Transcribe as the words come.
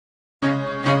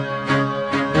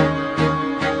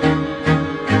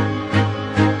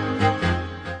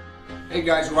Hey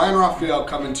guys, Ryan Raphael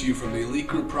coming to you from the Elite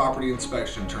Group Property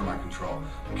Inspection Termite Control.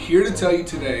 I'm here to tell you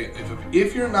today,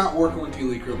 if you're not working with the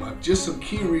Elite Group, just some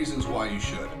key reasons why you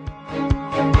should.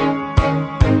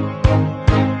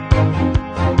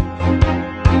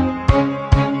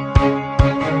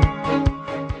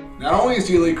 Not only is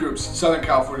the Elite Group Southern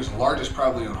California's largest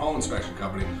privately owned home inspection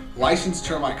company, licensed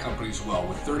termite company as well,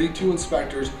 with 32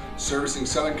 inspectors servicing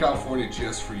Southern California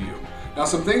just for you. Now,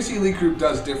 some things the Elite Group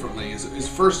does differently is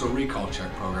first a recall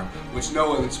check program, which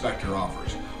no other inspector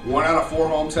offers. 1 out of 4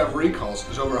 homes have recalls.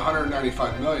 There's over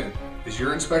 195 million. Is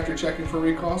your inspector checking for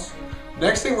recalls?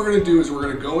 Next thing we're going to do is we're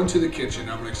going to go into the kitchen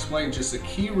and I'm going to explain just the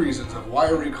key reasons of why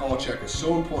a recall check is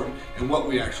so important and what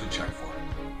we actually check for.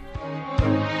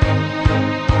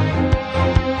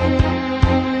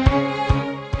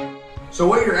 So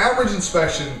what your average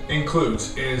inspection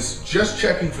includes is just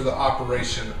checking for the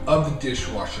operation of the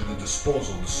dishwasher, the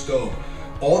disposal, the stove,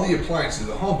 all the appliances of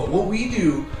the home. But what we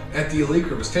do at the Elite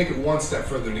Group is take it one step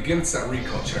further, and again, it's that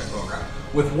recall check program.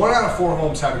 With 1 out of 4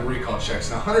 homes having recall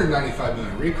checks and 195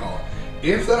 million recall,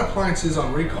 if that appliance is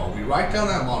on recall, we write down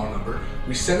that model number,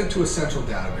 we send it to a central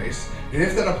database, and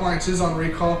if that appliance is on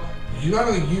recall, not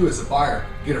only you as a buyer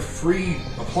get a free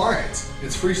appliance,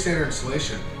 it's free standard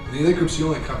installation. The Elite Group's the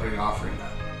only company offering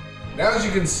that. Now, as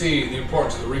you can see, the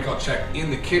importance of the recall check in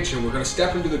the kitchen, we're going to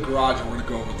step into the garage and we're going to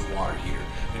go over the water heater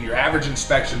and your average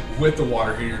inspection with the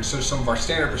water heater, and so some of our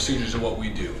standard procedures of what we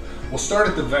do. We'll start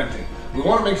at the venting. We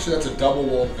want to make sure that's a double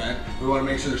wall vent. We want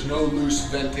to make sure there's no loose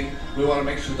venting. We want to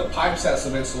make sure the pipes have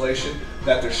some insulation,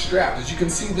 that they're strapped. As you can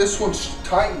see, this one's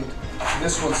tightened,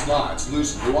 this one's not. It's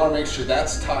loosened. We want to make sure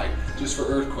that's tight, just for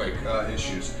earthquake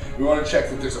issues. We want to check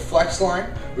that there's a flex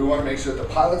line. We want to make sure that the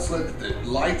pilot's lit, that it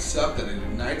lights up, that it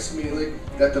ignites immediately,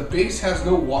 that the base has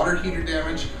no water heater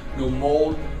damage, no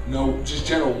mold, no just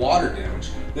general water damage.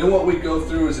 Then what we go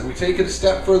through is that we take it a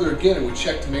step further again and we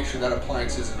check to make sure that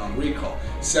appliance isn't on recall.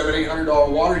 $700-800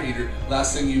 water heater,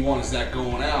 last thing you want is that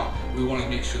going out. We want to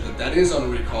make sure that that is on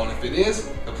recall, and if it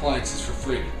is, appliance is for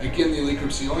free. Again, the Elite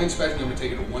Group's the only inspection going to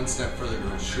take it one step further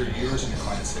to ensure yours and your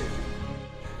client's safety.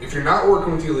 If you're not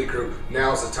working with the Elite Group,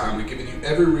 now's the time. We've given you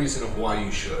every reason of why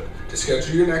you should. To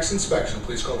schedule your next inspection,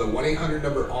 please call the 1-800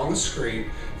 number on the screen.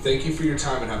 Thank you for your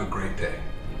time and have a great day.